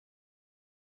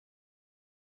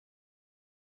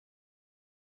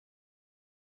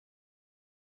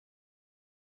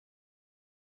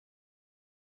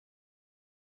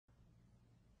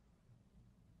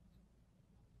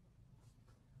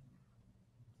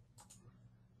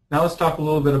Now let's talk a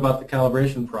little bit about the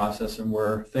calibration process and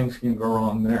where things can go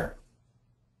wrong there.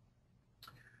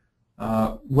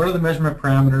 What are the measurement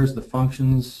parameters, the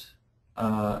functions,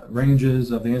 ranges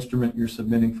of the instrument you're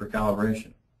submitting for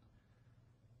calibration?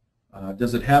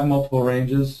 Does it have multiple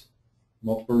ranges,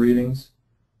 multiple readings,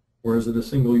 or is it a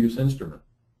single-use instrument?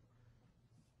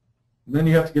 And then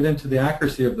you have to get into the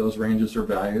accuracy of those ranges or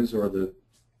values or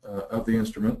of the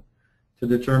instrument to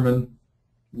determine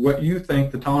what you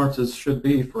think the tolerances should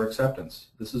be for acceptance.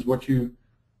 This is what you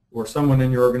or someone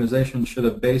in your organization should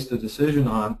have based a decision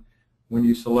on when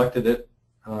you selected it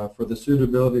for the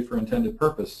suitability for intended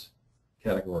purpose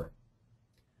category.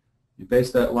 You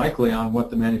base that likely on what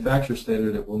the manufacturer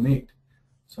stated it will meet.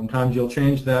 Sometimes you'll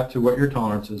change that to what your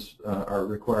tolerances are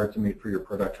required to meet for your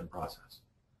production process.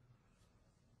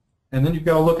 And then you've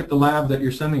got to look at the lab that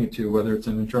you're sending it to, whether it's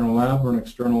an internal lab or an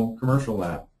external commercial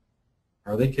lab.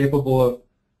 Are they capable of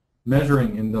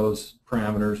measuring in those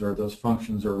parameters or those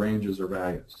functions or ranges or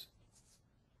values?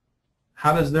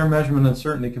 How does their measurement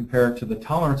uncertainty compare to the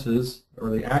tolerances or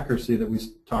the accuracy that we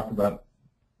talked about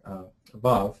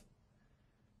above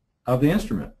of the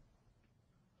instrument?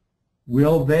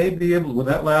 Will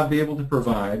that lab be able to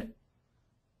provide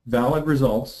valid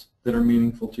results that are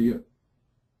meaningful to you?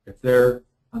 If their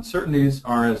uncertainties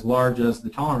are as large as the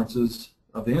tolerances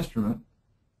of the instrument,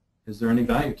 is there any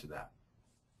value to that?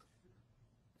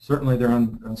 Certainly their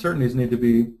uncertainties need to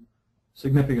be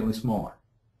significantly smaller.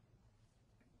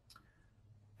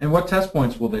 And what test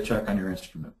points will they check on your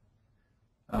instrument?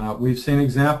 We've seen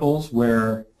examples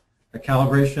where a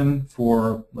calibration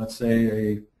for, let's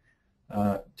say,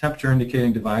 a temperature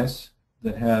indicating device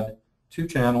that had 2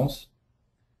 channels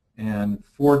and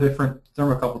 4 different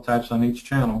thermocouple types on each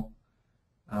channel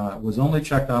was only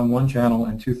checked on 1 channel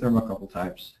and 2 thermocouple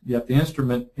types, yet the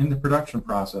instrument in the production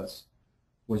process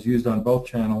was used on both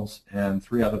channels and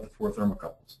 3 out of the 4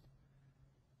 thermocouples.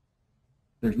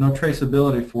 There's no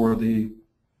traceability for the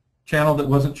channel that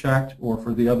wasn't checked or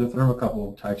for the other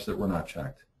thermocouple types that were not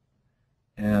checked.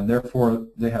 And therefore,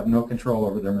 they have no control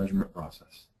over their measurement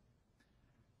process.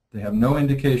 They have no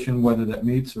indication whether that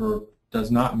meets or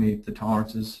does not meet the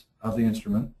tolerances of the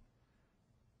instrument.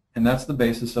 And that's the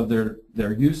basis of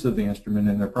their use of the instrument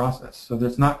in their process. So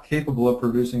it's not capable of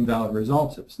producing valid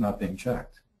results if it's not being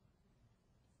checked.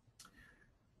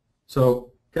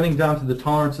 So getting down to the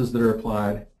tolerances that are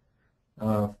applied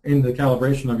in the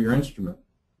calibration of your instrument,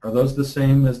 are those the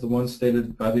same as the ones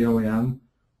stated by the OEM?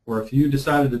 Or if you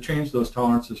decided to change those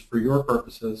tolerances for your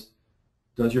purposes,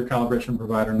 does your calibration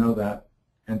provider know that?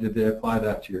 And did they apply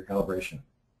that to your calibration?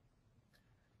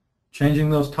 Changing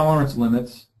those tolerance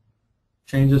limits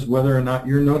changes whether or not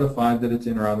you're notified that it's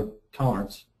in or out of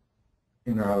tolerance,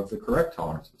 in or out of the correct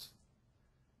tolerances.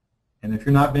 And if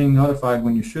you're not being notified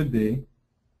when you should be,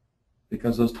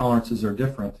 because those tolerances are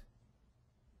different,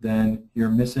 then you're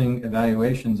missing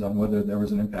evaluations on whether there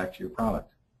was an impact to your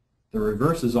product. The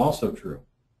reverse is also true.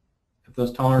 If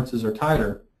those tolerances are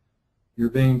tighter, you're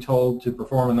being told to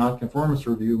perform a nonconformance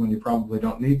review when you probably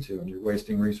don't need to, and you're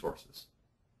wasting resources.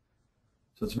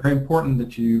 So it's very important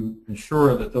that you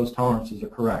ensure that those tolerances are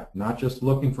correct, not just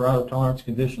looking for out-of-tolerance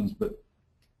conditions, but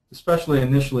especially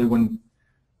initially when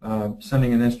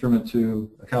sending an instrument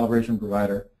to a calibration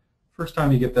provider. First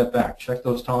time you get that back, check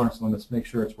those tolerance limits, make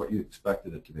sure it's what you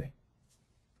expected it to be.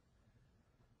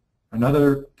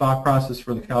 Another thought process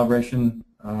for the calibration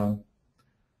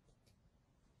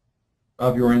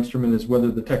of your instrument is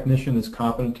whether the technician is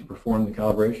competent to perform the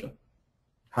calibration.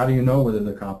 How do you know whether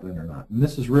they're competent or not? And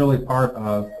this is really part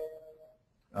of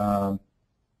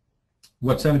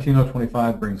what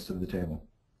 17025 brings to the table.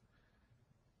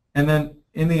 And then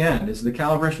in the end, is the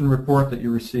calibration report that you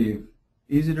receive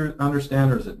easy to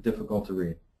understand or is it difficult to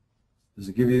read? Does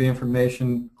it give you the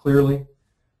information clearly?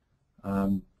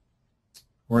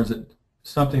 Or is it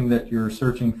something that you're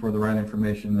searching for the right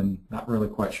information and not really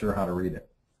quite sure how to read it?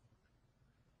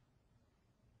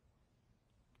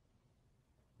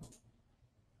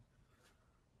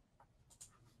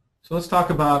 So let's talk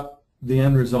about the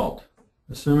end result.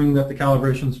 Assuming that the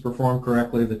calibrations perform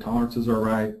correctly, the tolerances are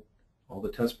right, all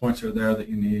the test points are there that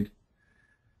you need,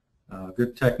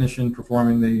 good technician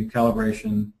performing the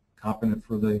calibration, competent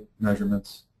for the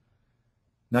measurements.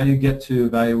 Now you get to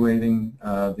evaluating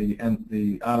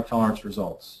the out-of-tolerance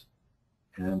results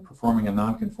and performing a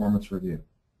nonconformance review.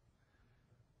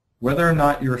 Whether or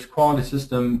not your quality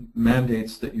system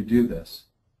mandates that you do this,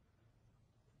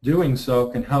 doing so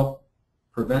can help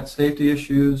prevent safety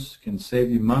issues, can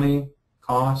save you money,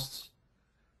 costs,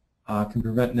 can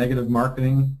prevent negative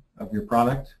marketing of your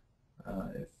product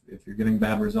if you're getting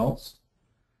bad results.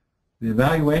 The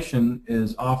evaluation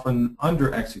is often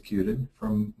under-executed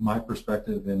from my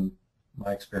perspective in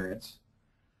my experience,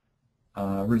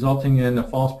 resulting in a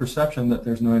false perception that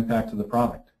there's no impact to the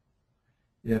product.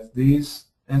 If these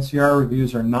NCR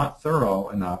reviews are not thorough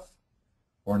enough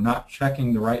or not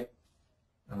checking the right,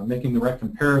 making the right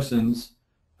comparisons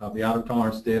of the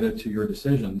out-of-tolerance data to your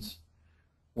decisions,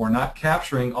 or not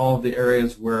capturing all of the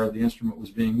areas where the instrument was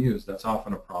being used, that's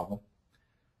often a problem,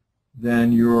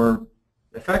 then you're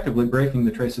effectively breaking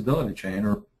the traceability chain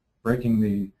or breaking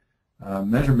the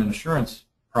measurement assurance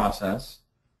process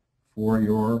for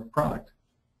your product.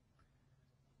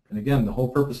 And again, the whole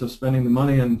purpose of spending the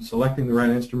money and selecting the right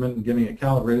instrument and getting it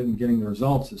calibrated and getting the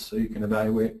results is so you can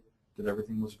evaluate that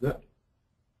everything was good.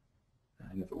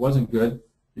 And if it wasn't good,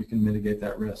 you can mitigate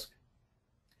that risk.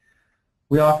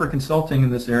 We offer consulting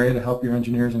in this area to help your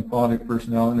engineers and quality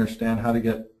personnel understand how to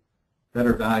get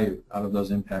better value out of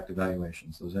those impact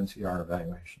evaluations, those NCR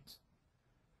evaluations.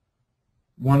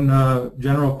 One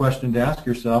general question to ask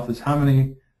yourself is how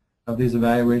many of these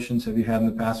evaluations have you had in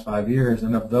the past 5 years,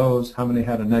 and of those, how many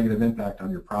had a negative impact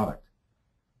on your product?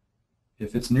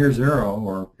 If it's near zero,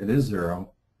 or it is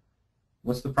zero,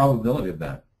 what's the probability of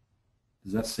that?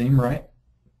 Does that seem right?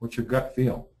 What's your gut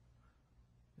feel?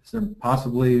 Is there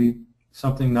possibly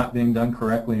something not being done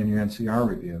correctly in your NCR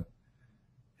review?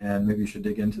 And maybe you should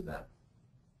dig into that.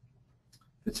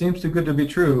 If it seems too good to be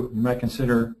true, you might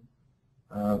consider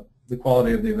the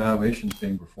quality of the evaluations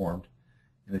being performed.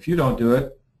 And if you don't do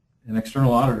it, an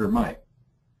external auditor might.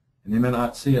 And they may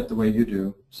not see it the way you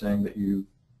do, saying that you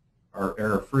are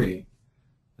error-free.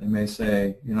 They may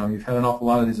say, you know, you've had an awful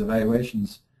lot of these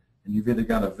evaluations, and you've either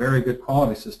got a very good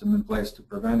quality system in place to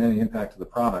prevent any impact to the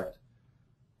product,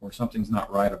 or something's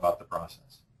not right about the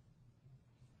process.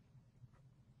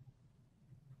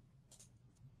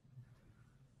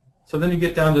 So then you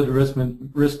get down to the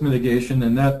risk mitigation,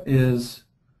 and that is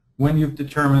when you've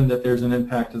determined that there's an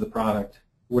impact to the product,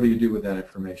 what do you do with that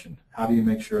information? How do you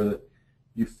make sure that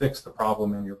you fix the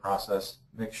problem in your process?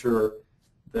 Make sure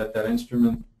that that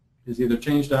instrument is either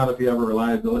changed out if you have a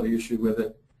reliability issue with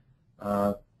it,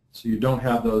 so you don't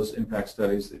have those impact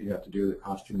studies that you have to do that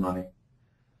cost you money,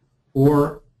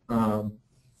 or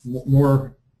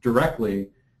more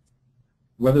directly,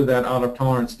 whether that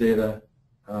out-of-tolerance data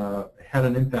had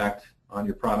an impact on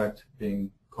your product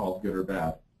being called good or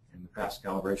bad in the past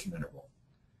calibration interval.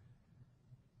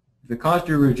 If it caused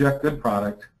you to reject good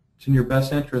product, it's in your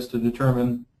best interest to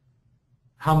determine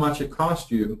how much it cost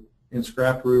you in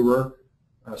scrap rework,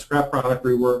 scrap product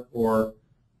rework, or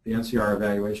the NCR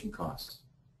evaluation costs.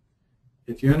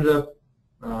 If you ended up,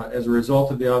 as a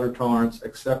result of the out-of-tolerance,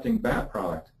 accepting bad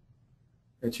product,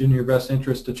 it's in your best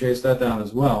interest to chase that down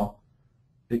as well,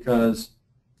 because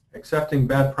accepting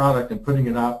bad product and putting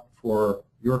it out for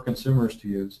your consumers to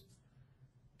use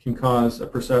can cause a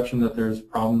perception that there's a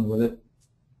problem with it,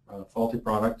 a faulty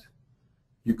product.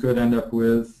 You could end up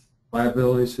with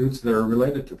liability suits that are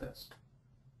related to this.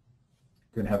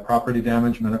 You could have property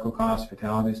damage, medical costs,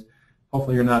 fatalities.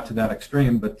 Hopefully you're not to that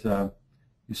extreme, but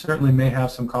you certainly may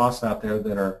have some costs out there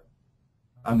that are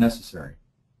unnecessary.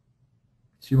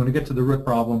 So you want to get to the root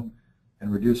problem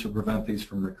and reduce or prevent these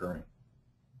from recurring.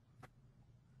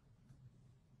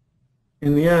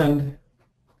 In the end,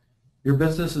 your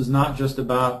business is not just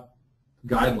about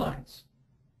guidelines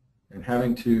and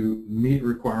having to meet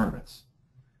requirements.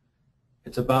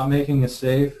 It's about making a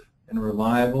safe and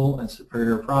reliable and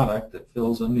superior product that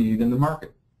fills a need in the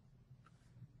market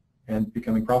and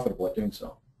becoming profitable at doing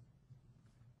so.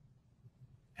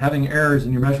 Having errors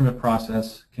in your measurement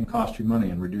process can cost you money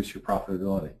and reduce your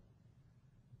profitability.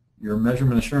 Your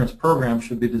measurement assurance program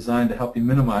should be designed to help you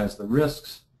minimize the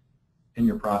risks in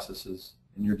your processes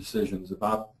and your decisions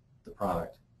about the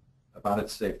product, about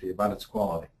its safety, about its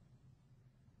quality.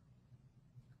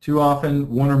 Too often,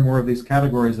 one or more of these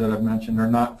categories that I've mentioned are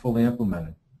not fully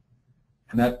implemented.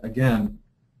 And that, again,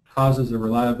 causes the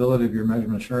reliability of your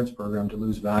measurement assurance program to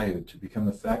lose value, to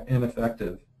become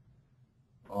ineffective,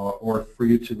 or for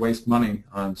you to waste money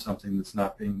on something that's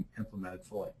not being implemented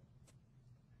fully.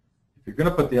 If you're going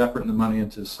to put the effort and the money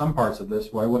into some parts of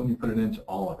this, why wouldn't you put it into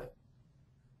all of it?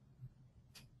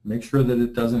 Make sure that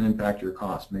it doesn't impact your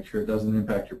cost. Make sure it doesn't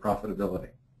impact your profitability.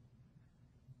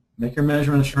 Make your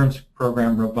measurement assurance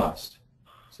program robust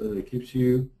so that it keeps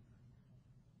you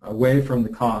away from the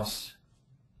costs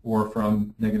or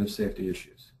from negative safety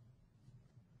issues.